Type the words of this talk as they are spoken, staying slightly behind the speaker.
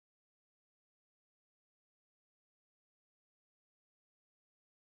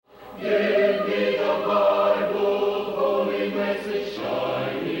Give me the Bible, holy message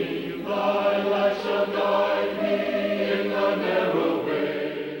shining, thy light shall guide me in the narrow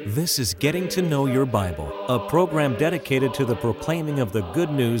way. This is Getting to Know Your Bible, a program dedicated to the proclaiming of the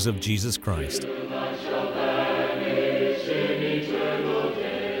good news of Jesus Christ.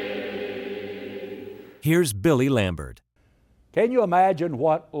 Here's Billy Lambert. Can you imagine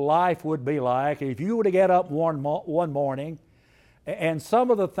what life would be like if you were to get up one morning and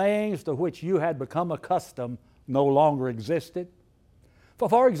some of the things to which you had become accustomed no longer existed?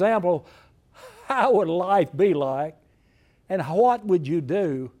 For example, how would life be like, and what would you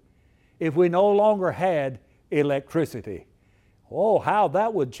do if we no longer had electricity? Oh, how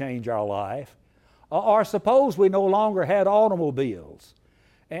that would change our life. Or suppose we no longer had automobiles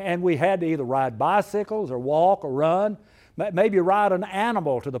and we had to either ride bicycles or walk or run, maybe ride an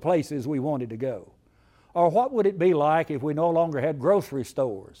animal to the places we wanted to go. Or what would it be like if we no longer had grocery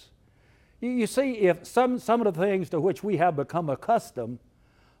stores? You see, if some of the things to which we have become accustomed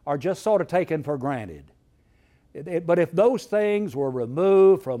are just sort of taken for granted. But if those things were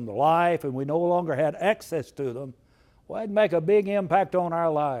removed from the life and we no longer had access to them, well, it'd make a big impact on our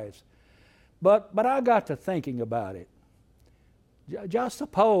lives. But I got to thinking about it. Just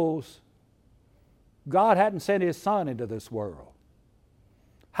suppose God hadn't sent His Son into this world.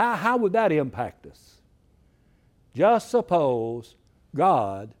 How would that impact us? Just suppose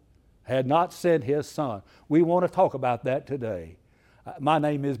God had not sent His Son. We want to talk about that today. My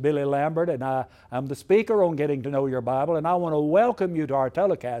name is Billy Lambert, and I'm the speaker on Getting to Know Your Bible, and I want to welcome you to our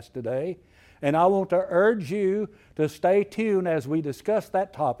telecast today. And I want to urge you to stay tuned as we discuss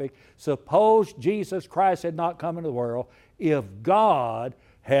that topic. Suppose Jesus Christ had not come into the world if God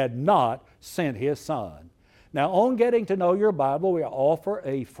had not sent His Son. Now, on Getting to Know Your Bible, we offer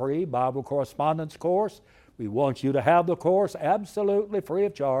a free Bible correspondence course. We want you to have the course absolutely free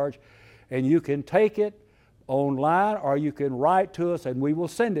of charge, and you can take it online or you can write to us and we will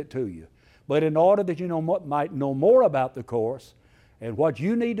send it to you. But in order that you might know more about the course and what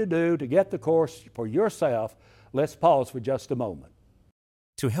you need to do to get the course for yourself, let's pause for just a moment.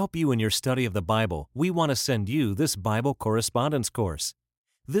 To help you in your study of the Bible, we want to send you this Bible correspondence course.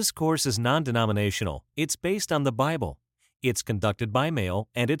 This course is non-denominational. It's based on the Bible. It's conducted by mail,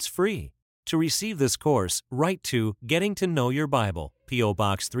 and it's free. To receive this course, write to Getting to Know Your Bible, P.O.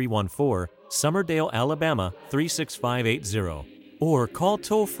 Box 314, Summerdale, Alabama 36580, or call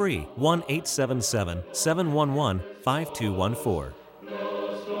toll-free 1-877-711-5214.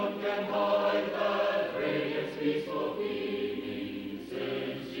 No storm can hide that radiance peaceful beaming,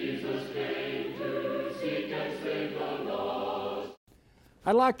 since Jesus came to seek and save the lost.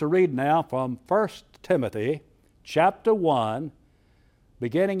 I'd like to read now from 1 Timothy chapter 1,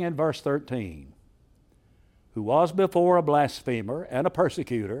 beginning in verse 13. Who was before a blasphemer and a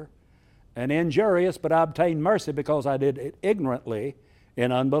persecutor, and injurious, but I obtained mercy because I did it ignorantly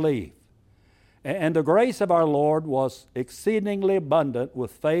in unbelief. And the grace of our Lord was exceedingly abundant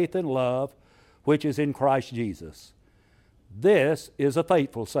with faith and love, which is in Christ Jesus. This is a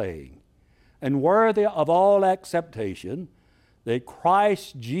faithful saying, and worthy of all acceptation, that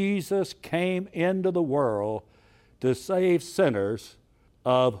Christ Jesus came into the world to save sinners,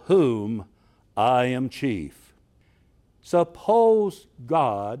 of whom I am chief. Suppose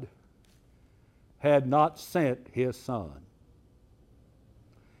God had not sent His Son.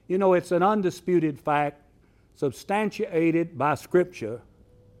 You know, it's an undisputed fact, substantiated by Scripture,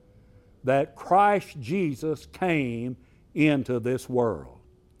 that Christ Jesus came into this world.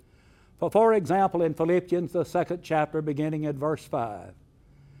 For example, in Philippians, the 2nd chapter, beginning at verse 5,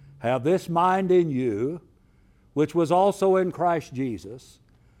 have this mind in you, which was also in Christ Jesus,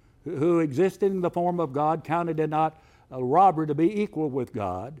 who existed in the form of God, counted it not a robbery to be equal with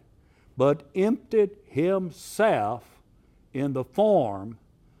God, but emptied Himself in the form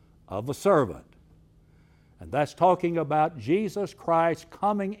of a servant. And that's talking about Jesus Christ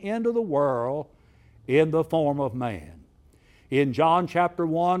coming into the world in the form of man. In John chapter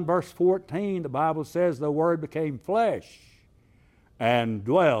 1, verse 14, the Bible says the Word became flesh and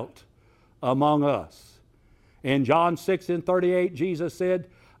dwelt among us. In John 6 and 38, Jesus said,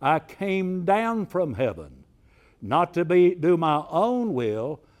 I came down from heaven, not to do my own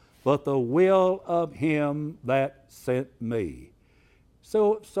will, but the will of Him that sent me.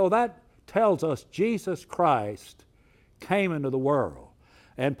 So that tells us Jesus Christ came into the world.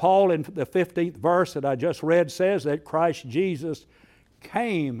 And Paul in the 15th verse that I just read says that Christ Jesus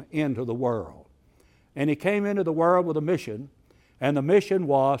came into the world. And He came into the world with a mission, and the mission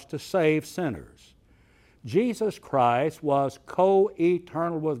was to save sinners. Jesus Christ was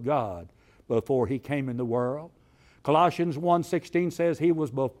co-eternal with God before He came in the world. Colossians 1:16 says he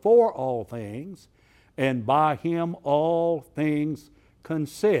was before all things, and by him all things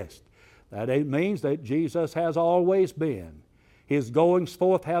consist. That means that Jesus has always been. His goings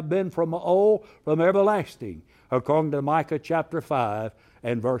forth have been from old, from everlasting, according to Micah chapter 5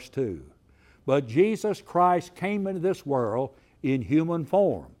 and verse 2. But Jesus Christ came into this world in human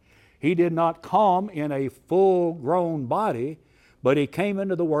form. He did not come in a full-grown body, but he came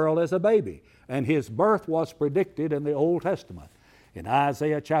into the world as a baby. And his birth was predicted in the Old Testament. In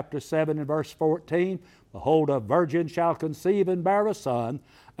Isaiah chapter 7 and verse 14, behold, a virgin shall conceive and bear a son,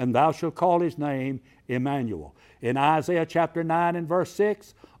 and thou shalt call his name Emmanuel. In Isaiah chapter 9 and verse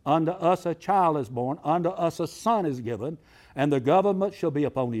 6, unto us a child is born, unto us a son is given, and the government shall be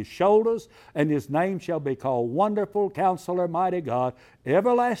upon his shoulders, and his name shall be called Wonderful Counselor, Mighty God,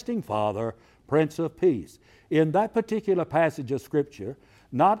 Everlasting Father, Prince of Peace. In that particular passage of Scripture,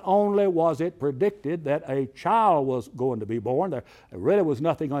 not only was it predicted that a child was going to be born, there really was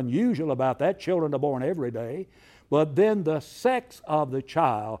nothing unusual about that. Children are born every day. But then the sex of the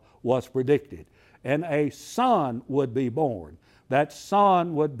child was predicted, and a son would be born. That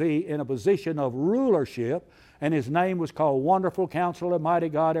son would be in a position of rulership, and his name was called Wonderful Counselor, Mighty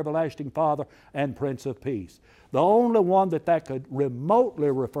God, Everlasting Father, and Prince of Peace. The only one that could remotely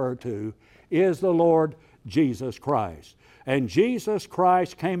refer to is the Lord Jesus Christ. And Jesus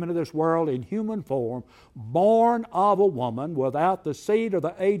Christ came into this world in human form, born of a woman, without the seed or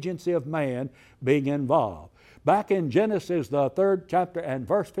the agency of man being involved. Back in Genesis, the 3rd chapter and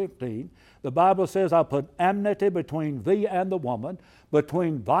verse 15, the Bible says, I'll put enmity between thee and the woman,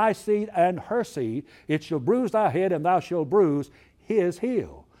 between thy seed and her seed. It shall bruise thy head, and thou shalt bruise his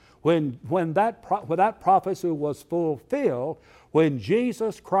heel. When that prophecy was fulfilled, when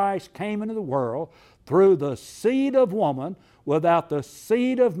Jesus Christ came into the world through the seed of woman, without the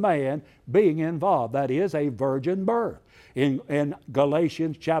seed of man being involved, that is, a virgin birth. In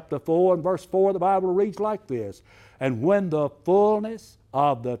Galatians chapter 4 and verse 4, the Bible reads like this, and when the fullness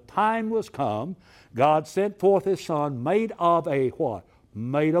of the time was come, God sent forth his Son, made of a what?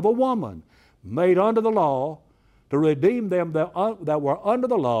 Made of a woman, made under the law, to redeem them that were under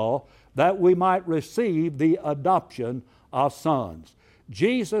the law, that we might receive the adoption of sons.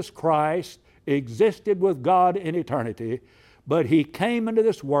 Jesus Christ existed with God in eternity, but he came into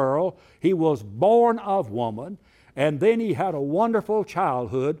this world. He was born of woman, and then he had a wonderful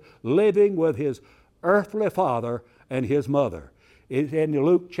childhood living with his earthly father and his mother. In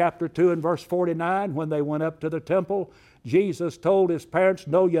Luke chapter 2 and verse 49, when they went up to the temple, Jesus told his parents,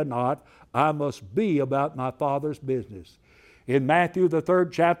 know ye not, I must be about my Father's business. In Matthew the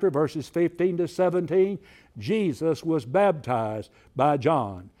 3rd chapter, verses 15 to 17, Jesus was baptized by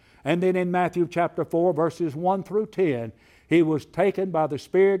John. And then in Matthew chapter 4, verses 1 through 10, he was taken by the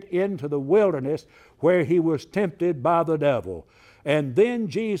Spirit into the wilderness where he was tempted by the devil. And then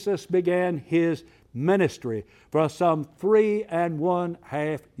Jesus began his ministry for some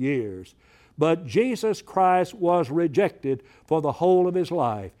 3.5 years. But Jesus Christ was rejected for the whole of his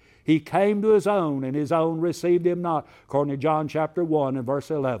life. He came to his own, and his own received him not, according to John chapter 1 and verse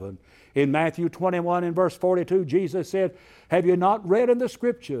 11. In Matthew 21 and verse 42, Jesus said, have you not read in the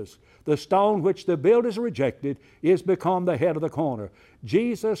Scriptures, the stone which the builders rejected is become the head of the corner?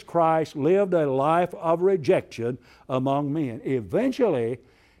 Jesus Christ lived a life of rejection among men. Eventually,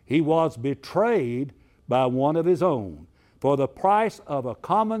 he was betrayed by one of his own. For the price of a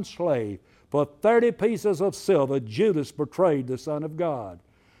common slave, for 30 pieces of silver, Judas betrayed the Son of God.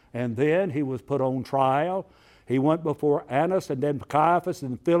 And then he was put on trial. He went before Annas and then Caiaphas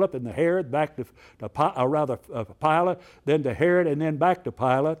and Philip and Herod, back to Pilate, then to Herod and then back to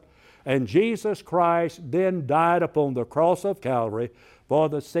Pilate. And Jesus Christ then died upon the cross of Calvary for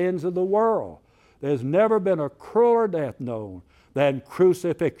the sins of the world. There's never been a crueler death known than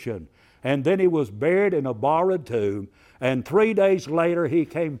crucifixion. And then he was buried in a borrowed tomb. And 3 days later he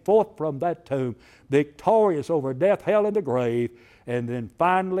came forth from that tomb victorious over death, hell, and the grave. And then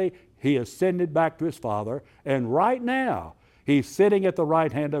finally he ascended back to his Father. And right now he's sitting at the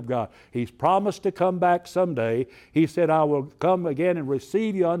right hand of God. He's promised to come back someday. He said, I will come again and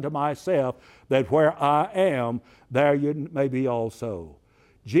receive you unto myself, that where I am, there you may be also.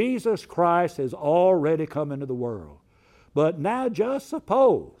 Jesus Christ has already come into the world. But now just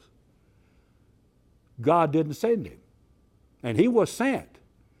suppose God didn't send him. And he was sent.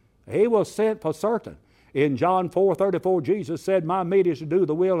 He was sent for certain. In John 4:34, Jesus said, my meat is to do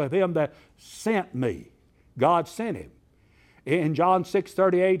the will of him that sent me. God sent him. In John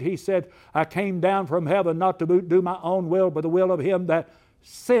 6:38, he said, I came down from heaven not to do my own will, but the will of him that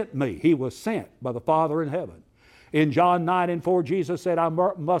sent me. He was sent by the Father in heaven. In John 9:4, Jesus said, I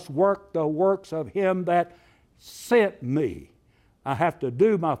must work the works of him that sent me. I have to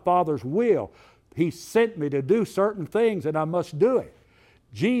do my Father's will. He sent me to do certain things, and I must do it.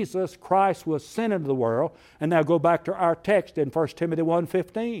 Jesus Christ was sent into the world. And now go back to our text in 1 Timothy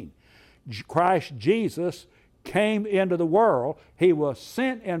 1:15. Christ Jesus came into the world. He was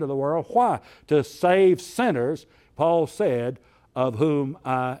sent into the world. Why? To save sinners, Paul said, of whom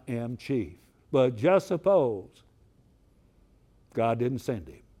I am chief. But just suppose God didn't send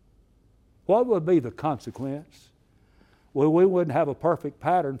him. What would be the consequence? Well, we wouldn't have a perfect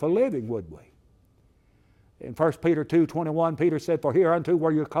pattern for living, would we? In 1 Peter 2:21, Peter said, "For hereunto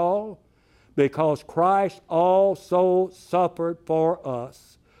were you called, because Christ also suffered for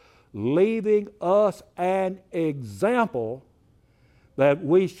us, leaving us an example that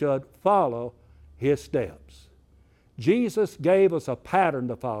we should follow his steps." Jesus gave us a pattern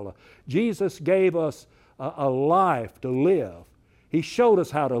to follow. Jesus gave us a life to live. He showed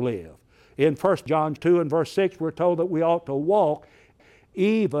us how to live. In 1 John 2 and verse 6, we're told that we ought to walk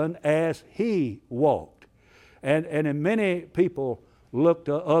even as he walked. And many people look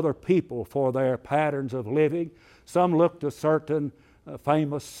to other people for their patterns of living. Some look to certain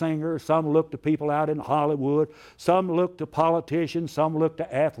famous singers. Some look to people out in Hollywood. Some look to politicians. Some look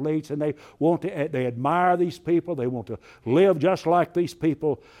to athletes, and they admire these people. They want to live just like these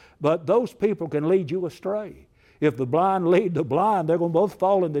people. But those people can lead you astray. If the blind lead the blind, they're going to both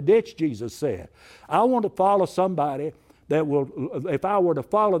fall in the ditch, Jesus said. I want to follow somebody that will, if I were to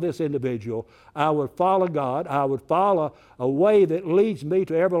follow this individual, I would follow God. I would follow a way that leads me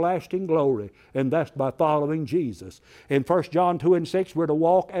to everlasting glory, and that's by following Jesus. In 1 John 2 and 6, we're to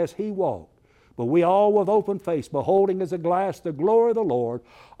walk as he walked. But we all with open face, beholding as a glass the glory of the Lord,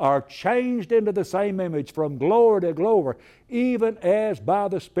 are changed into the same image from glory to glory, even as by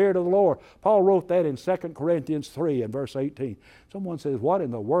the Spirit of the Lord. Paul wrote that in 2 Corinthians 3 and verse 18. Someone says, what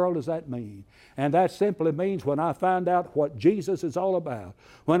in the world does that mean? And that simply means when I find out what Jesus is all about,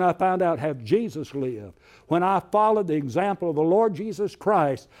 when I find out how Jesus lived, when I follow the example of the Lord Jesus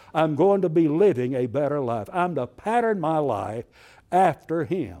Christ, I'm going to be living a better life. I'm to pattern my life after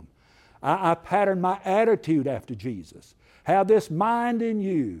him. I pattern my attitude after Jesus. Have this mind in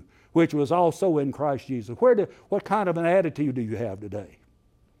you, which was also in Christ Jesus. What kind of an attitude do you have today?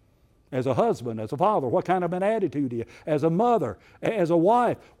 As a husband, as a father, what kind of an attitude do you have? As a mother, as a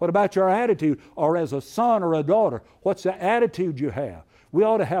wife, what about your attitude? Or as a son or a daughter, what's the attitude you have? We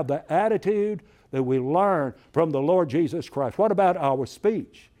ought to have the attitude that we learn from the Lord Jesus Christ. What about our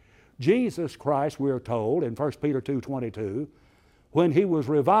speech? Jesus Christ, we are told in 1 Peter 2:22, when he was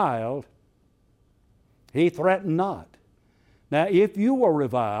reviled, he threatened not. Now, if you were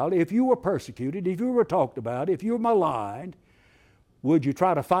reviled, if you were persecuted, if you were talked about, if you were maligned, would you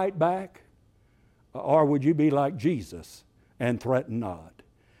try to fight back? Or would you be like Jesus and threaten not?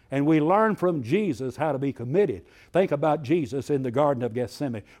 And we learn from Jesus how to be committed. Think about Jesus in the Garden of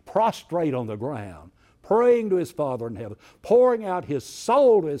Gethsemane, prostrate on the ground, praying to his Father in heaven, pouring out his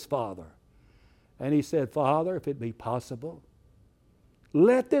soul to his Father. And he said, Father, if it be possible,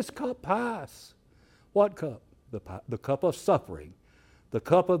 let this cup pass. What cup? The cup of suffering. The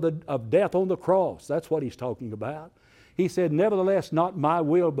cup of death on the cross. That's what he's talking about. He said, nevertheless, not my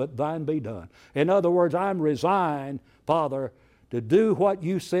will, but thine be done. In other words, I'm resigned, Father, to do what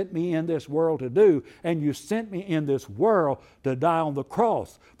you sent me in this world to do. And you sent me in this world to die on the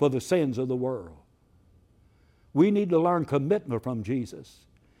cross for the sins of the world. We need to learn commitment from Jesus.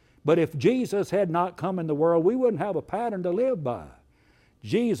 But if Jesus had not come in the world, we wouldn't have a pattern to live by.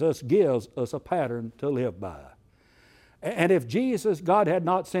 Jesus gives us a pattern to live by. And if God had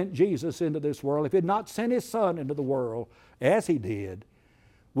not sent Jesus into this world, if he had not sent his Son into the world as he did,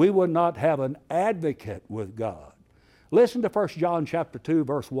 we would not have an advocate with God. Listen to 1 John chapter 2,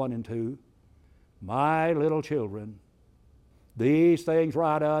 verse 1 and 2. My little children, these things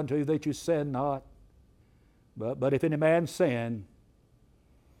write unto you that you sin not. But if any man sin,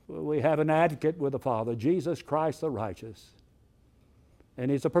 we have an advocate with the Father, Jesus Christ the righteous. And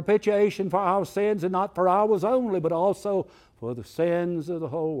he's a propitiation for our sins, and not for ours only, but also for the sins of the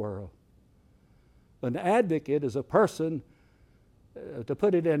whole world. An advocate is a person, to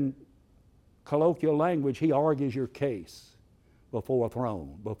put it in colloquial language, he argues your case before a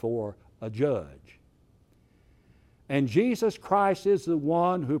throne, before a judge. And Jesus Christ is the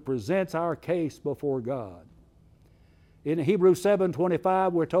one who presents our case before God. In Hebrews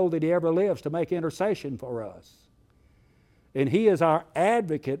 7:25, we're told that he ever lives to make intercession for us. And he is our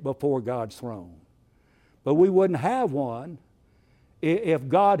advocate before God's throne. But we wouldn't have one if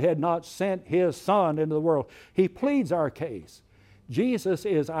God had not sent his Son into the world. He pleads our case. Jesus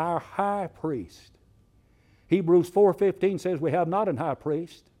is our high priest. Hebrews 4:15 says we have not an high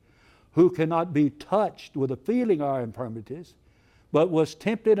priest who cannot be touched with the feeling of our infirmities, but was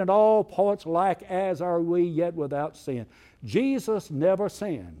tempted in all points like as are we, yet without sin. Jesus never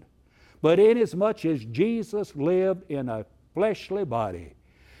sinned, but inasmuch as Jesus lived in a fleshly body,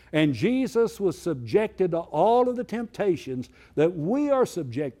 and Jesus was subjected to all of the temptations that we are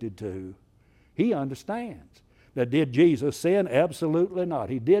subjected to, He understands. Now, did Jesus sin? Absolutely not.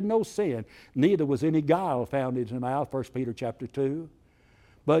 He did no sin. Neither was any guile found in His mouth, 1 Peter chapter 2.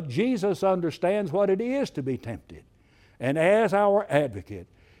 But Jesus understands what it is to be tempted. And as our advocate,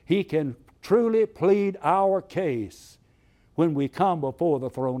 He can truly plead our case when we come before the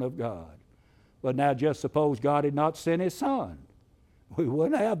throne of God. But now just suppose God had not sent His Son. We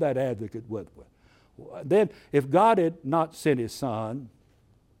wouldn't have that advocate with us. Then if God had not sent His Son,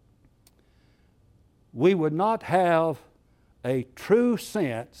 we would not have a true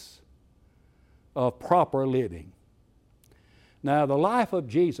sense of proper living. Now, the life of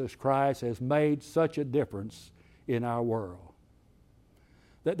Jesus Christ has made such a difference in our world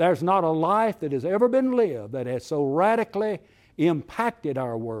that there's not a life that has ever been lived that has so radically impacted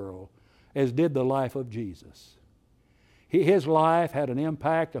our world as did the life of Jesus. His life had an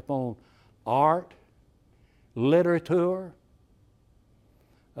impact upon art, literature,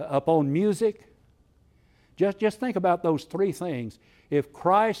 upon music. Just think about those three things. If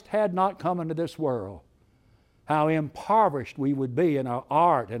Christ had not come into this world, how impoverished we would be in our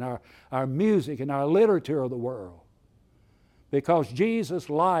art and our music and our literature of the world. Because Jesus'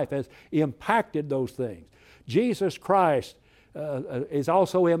 life has impacted those things. Jesus Christ has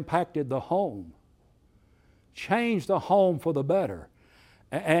also impacted the home, changed the home for the better.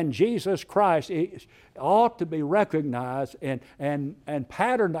 And Jesus Christ ought to be recognized and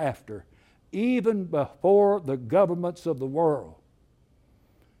patterned after even before the governments of the world.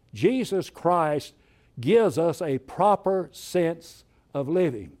 Jesus Christ gives us a proper sense of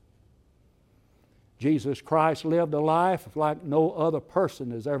living. Jesus Christ lived a life like no other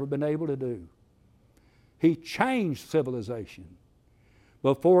person has ever been able to do. He changed civilization.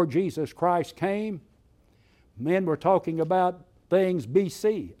 Before Jesus Christ came, men were talking about things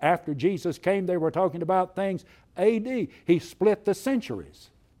BC. After Jesus came, they were talking about things AD. He split the centuries.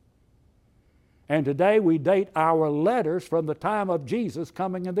 And today we date our letters from the time of Jesus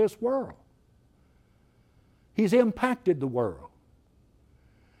coming in this world. He's impacted the world.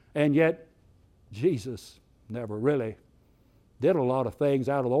 And yet, Jesus never really did a lot of things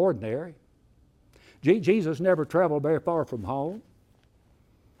out of the ordinary. Jesus never traveled very far from home.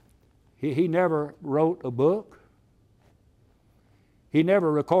 He never wrote a book. He never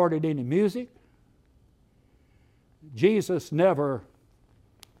recorded any music. Jesus never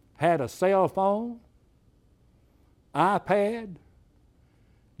had a cell phone, iPad.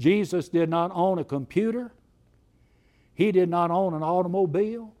 Jesus did not own a computer. He did not own an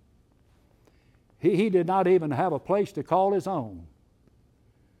automobile. He did not even have a place to call his own.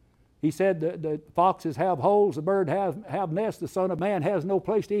 He said that the foxes have holes, the bird have nests, the Son of Man has no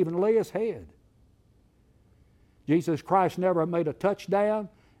place to even lay his head. Jesus Christ never made a touchdown.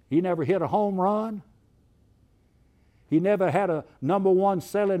 He never hit a home run. He never had a #1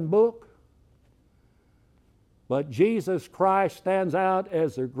 selling book. But Jesus Christ stands out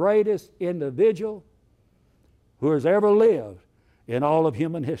as the greatest individual who has ever lived in all of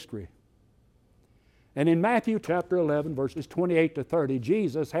human history. And in Matthew chapter 11, verses 28 to 30,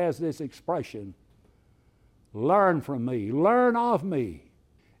 Jesus has this expression, "Learn from me, learn of me."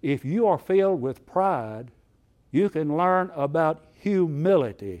 If you are filled with pride, you can learn about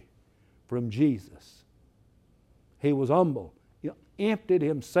humility from Jesus. He was humble. He emptied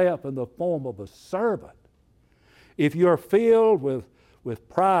Himself in the form of a servant. If you're filled with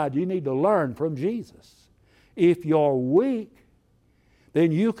pride, you need to learn from Jesus. If you're weak,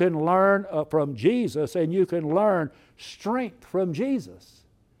 then you can learn from Jesus, and you can learn strength from Jesus.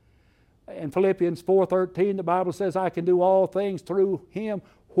 In Philippians 4:13, the Bible says, "I can do all things through Him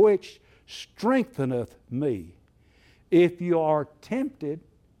which strengtheneth me." If you are tempted,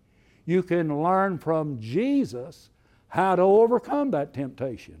 you can learn from Jesus how to overcome that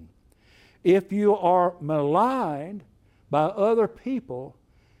temptation. If you are maligned by other people,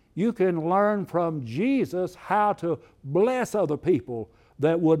 you can learn from Jesus how to bless other people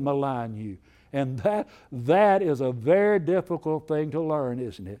that would malign you. And that is a very difficult thing to learn,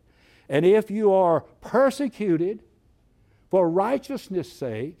 isn't it? And if you are persecuted for righteousness'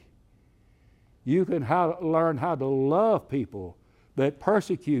 sake, you can learn how to love people that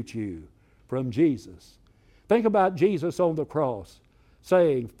persecute you from Jesus. Think about Jesus on the cross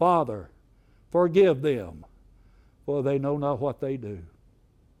saying, "Father, forgive them, for they know not what they do."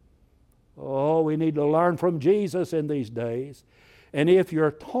 Oh, we need to learn from Jesus in these days. And if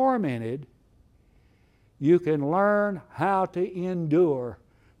you're tormented, you can learn how to endure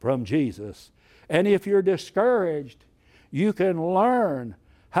from Jesus. And if you're discouraged, you can learn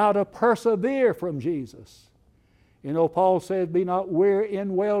how to persevere from Jesus. You know, Paul says, be not weary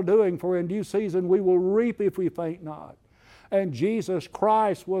in well-doing, for in due season we will reap if we faint not. And Jesus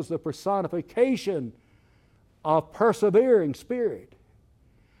Christ was the personification of persevering spirit.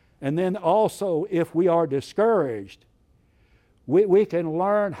 And then also, if we are discouraged, we can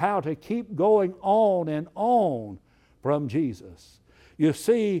learn how to keep going on and on from Jesus. You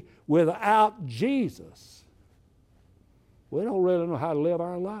see, without Jesus, we don't really know how to live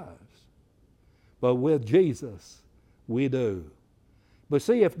our lives. But with Jesus, we do. But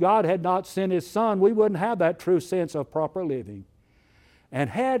see, if God had not sent His Son, we wouldn't have that true sense of proper living. And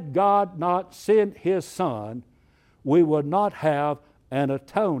had God not sent His Son, we would not have an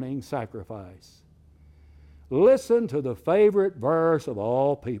atoning sacrifice. Listen to the favorite verse of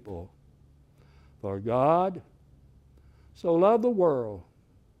all people. For God so loved the world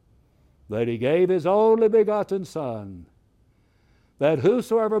that He gave His only begotten Son, that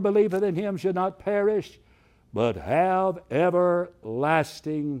whosoever believeth in Him should not perish, but have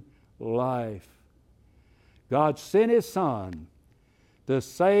everlasting life. God sent His Son to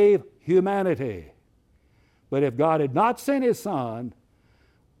save humanity. But if God had not sent His Son,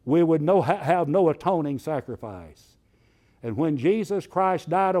 we would have no atoning sacrifice. And when Jesus Christ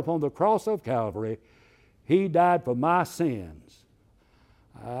died upon the cross of Calvary, He died for my sins.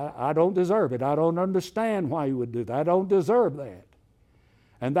 I don't deserve it. I don't understand why He would do that. I don't deserve that.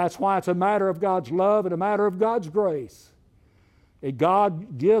 And that's why it's a matter of God's love and a matter of God's grace.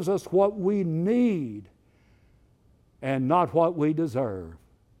 God gives us what we need and not what we deserve.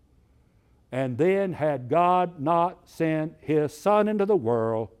 And then had God not sent His Son into the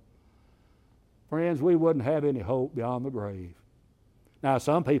world, friends, we wouldn't have any hope beyond the grave. Now,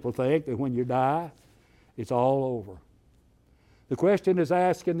 some people think that when you die, it's all over. The question is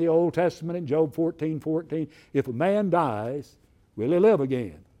asked in the Old Testament in Job 14:14, if a man dies, will he live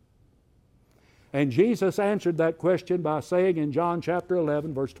again? And Jesus answered that question by saying in John chapter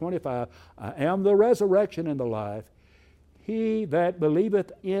 11, verse 25, I am the resurrection and the life. He that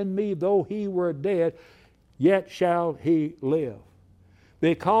believeth in me, though he were dead, yet shall he live.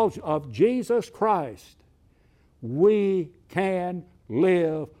 Because of Jesus Christ, we can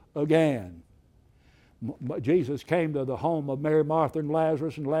live again. Jesus came to the home of Mary, Martha, and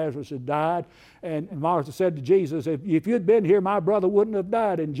Lazarus had died. And Martha said to Jesus, if you'd been here, my brother wouldn't have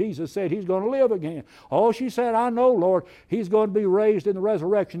died. And Jesus said, he's going to live again. Oh, she said, I know, Lord, he's going to be raised in the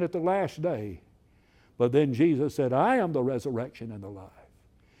resurrection at the last day. But then Jesus said, I am the resurrection and the life.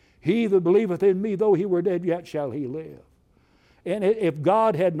 He that believeth in me, though he were dead, yet shall he live. And if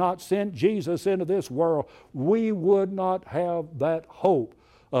God had not sent Jesus into this world, we would not have that hope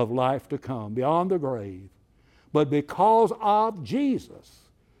of life to come beyond the grave. But because of Jesus,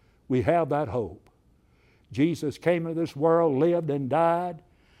 we have that hope. Jesus came into this world, lived and died,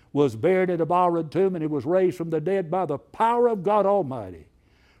 was buried in a borrowed tomb, and He was raised from the dead by the power of God Almighty.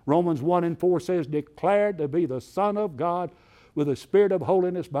 Romans 1:4 says, declared to be the Son of God with the Spirit of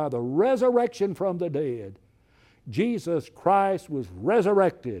holiness by the resurrection from the dead. Jesus Christ was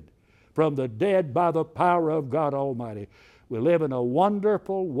resurrected from the dead by the power of God Almighty. We live in a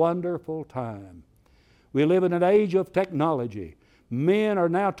wonderful, wonderful time. We live in an age of technology. Men are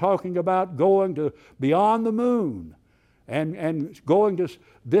now talking about going to beyond the moon and going to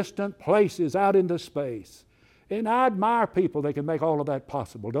distant places out into space. And I admire people that can make all of that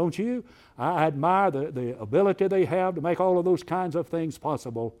possible, don't you? I admire the ability they have to make all of those kinds of things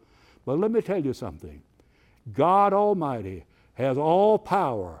possible. But let me tell you something. God Almighty has all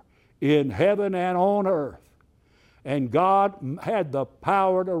power in heaven and on earth. And God had the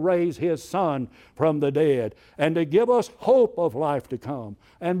power to raise His Son from the dead and to give us hope of life to come.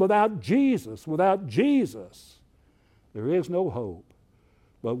 And without Jesus, there is no hope.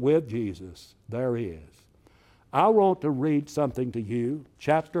 But with Jesus, there is. I want to read something to you,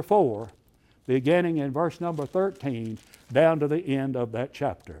 chapter 4, beginning in verse number 13, down to the end of that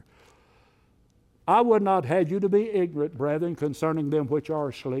chapter. I would not have you to be ignorant, brethren, concerning them which are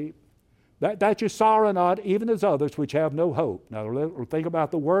asleep, that you sorrow not, even as others which have no hope. Now think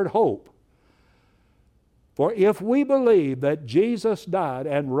about the word hope. For if we believe that Jesus died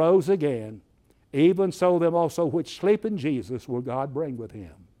and rose again, even so them also which sleep in Jesus will God bring with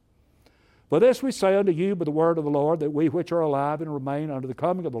Him. For this we say unto you by the word of the Lord, that we which are alive and remain unto the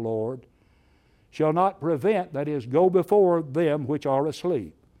coming of the Lord shall not prevent, that is, go before them which are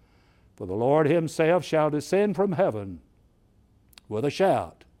asleep. For the Lord Himself shall descend from heaven with a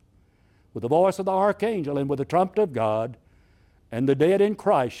shout, with the voice of the archangel, and with the trumpet of God, and the dead in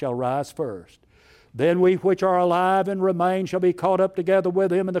Christ shall rise first. Then we which are alive and remain shall be caught up together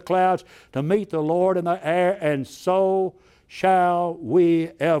with him in the clouds to meet the Lord in the air, and so shall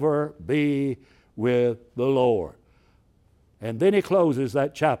we ever be with the Lord. And then he closes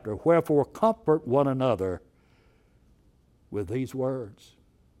that chapter, wherefore comfort one another with these words.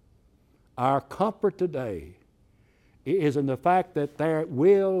 Our comfort today is in the fact that there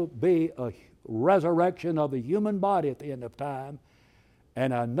will be a resurrection of the human body at the end of time,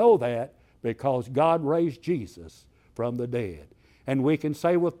 and I know that because God raised Jesus from the dead. And we can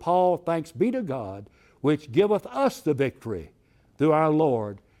say with Paul, thanks be to God, which giveth us the victory through our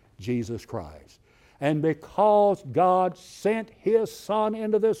Lord Jesus Christ. And because God sent His Son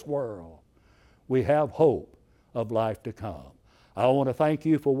into this world, we have hope of life to come. I want to thank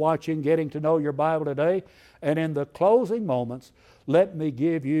you for watching Getting to Know Your Bible today. And in the closing moments, let me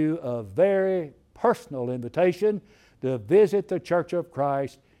give you a very personal invitation to visit the Church of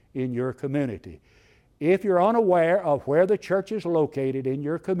Christ in your community. If you're unaware of where the church is located in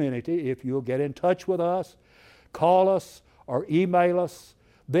your community, if you'll get in touch with us, call us or email us,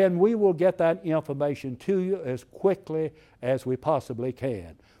 then we will get that information to you as quickly as we possibly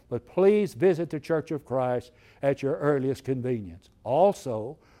can. But please visit the Church of Christ at your earliest convenience.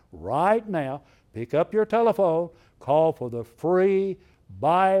 Also, right now, pick up your telephone, call for the free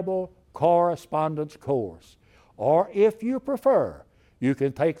Bible correspondence course. Or if you prefer, you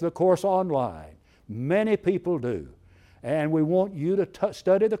can take the course online. Many people do. And we want you to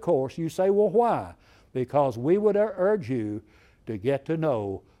study the course. You say, well, why? Because we would urge you to get to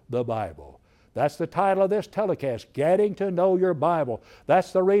know the Bible. That's the title of this telecast, Getting to Know Your Bible.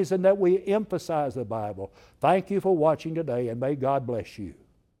 That's the reason that we emphasize the Bible. Thank you for watching today, and may God bless you.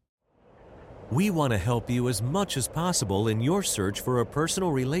 We want to help you as much as possible in your search for a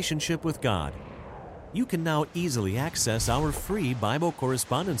personal relationship with God. You can now easily access our free Bible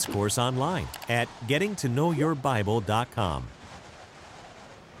correspondence course online at gettingtoknowyourbible.com.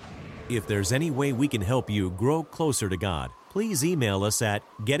 If there's any way we can help you grow closer to God, please email us at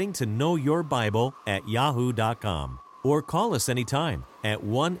gettingtoknowyourbible@yahoo.com or call us anytime at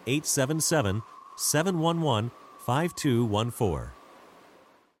 1-877-711-5214.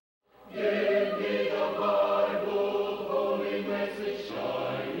 Give me the Bible, holy message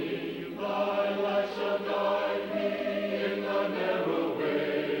shining, thy light shall guide me in the narrow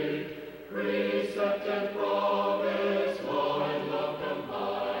way. Precept and promise, my love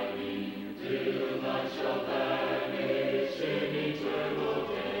combining, till I shall vanish in eternal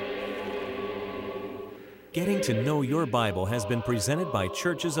day. Getting to Know Your Bible has been presented by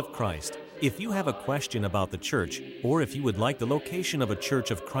Churches of Christ. If you have a question about the church, or if you would like the location of a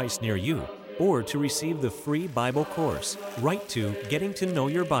Church of Christ near you, or to receive the free Bible course, write to Getting to Know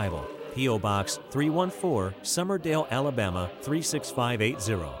Your Bible, P.O. Box 314, Summerdale, Alabama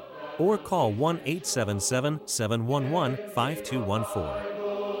 36580, or call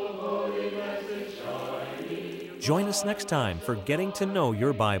 1-877-711-5214. Join us next time for Getting to Know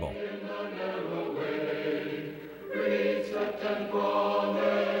Your Bible.